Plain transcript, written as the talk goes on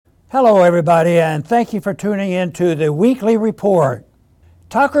Hello, everybody, and thank you for tuning in to the Weekly Report.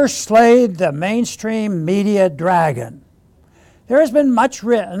 Tucker slayed the mainstream media dragon. There has been much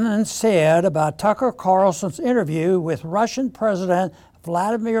written and said about Tucker Carlson's interview with Russian President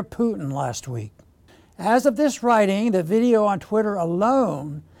Vladimir Putin last week. As of this writing, the video on Twitter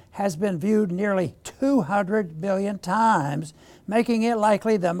alone has been viewed nearly 200 million times, making it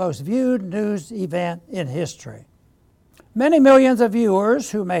likely the most viewed news event in history. Many millions of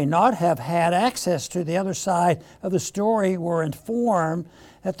viewers who may not have had access to the other side of the story were informed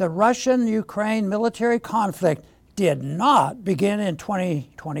that the Russian-Ukraine military conflict did not begin in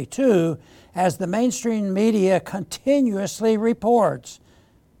 2022, as the mainstream media continuously reports,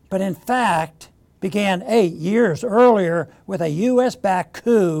 but in fact began 8 years earlier with a U.S.-backed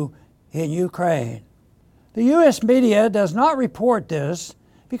coup in Ukraine. The U.S. media does not report this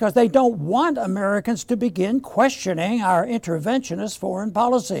because they don't want Americans to begin questioning our interventionist foreign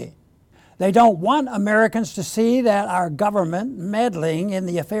policy. They don't want Americans to see that our government meddling in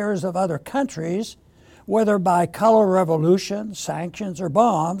the affairs of other countries, whether by color revolution, sanctions, or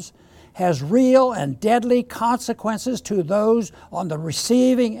bombs, has real and deadly consequences to those on the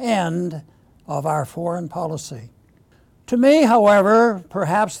receiving end of our foreign policy. To me, however,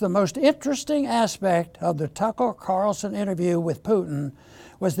 perhaps the most interesting aspect of the Tucker Carlson interview with Putin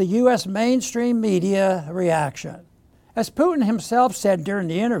was the U.S. mainstream media reaction. As Putin himself said during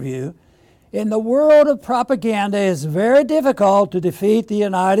the interview, in the world of propaganda, it's very difficult to defeat the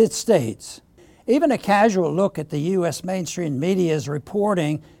United States. Even a casual look at the U.S. mainstream media's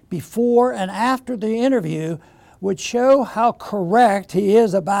reporting before and after the interview would show how correct he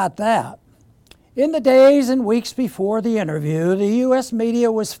is about that. In the days and weeks before the interview, the U.S. media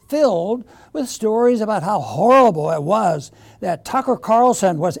was filled with stories about how horrible it was that Tucker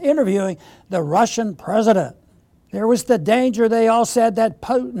Carlson was interviewing the Russian president. There was the danger, they all said, that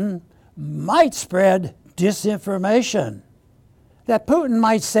Putin might spread disinformation, that Putin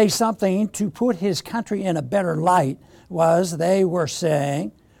might say something to put his country in a better light was, they were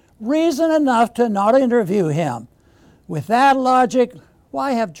saying, reason enough to not interview him. With that logic,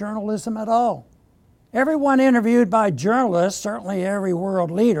 why have journalism at all? Everyone interviewed by journalists, certainly every world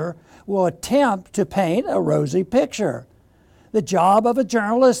leader, will attempt to paint a rosy picture. The job of a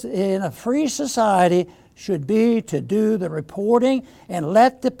journalist in a free society should be to do the reporting and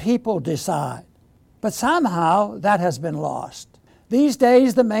let the people decide. But somehow that has been lost. These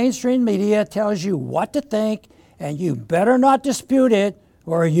days, the mainstream media tells you what to think, and you better not dispute it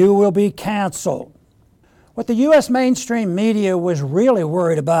or you will be canceled. What the U.S. mainstream media was really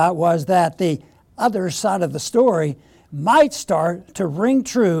worried about was that the other side of the story might start to ring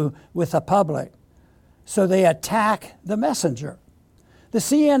true with the public. So they attack the messenger. The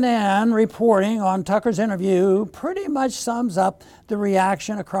CNN reporting on Tucker's interview pretty much sums up the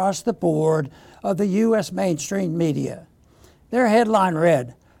reaction across the board of the U.S. mainstream media. Their headline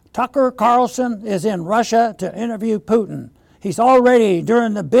read, "Tucker Carlson is in Russia to interview Putin. He's already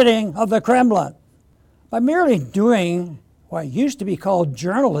doing the bidding of the Kremlin." By merely doing what used to be called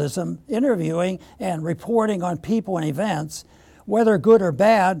journalism, interviewing and reporting on people and events, whether good or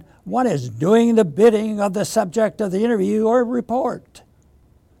bad, one is doing the bidding of the subject of the interview or report.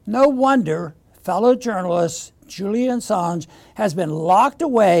 No wonder fellow journalist Julian Assange has been locked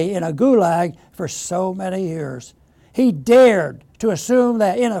away in a gulag for so many years. He dared to assume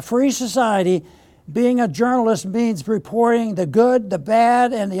that in a free society, being a journalist means reporting the good, the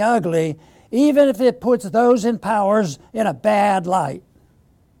bad, and the ugly, even if it puts those in power in a bad light.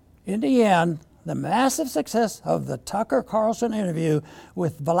 In the end, the massive success of the Tucker Carlson interview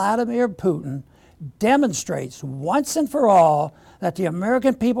with Vladimir Putin demonstrates once and for all that the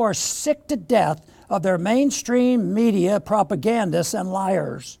American people are sick to death of their mainstream media propagandists and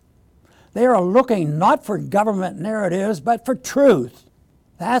liars. They are looking not for government narratives, but for truth.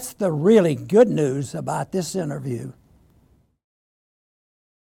 That's the really good news about this interview.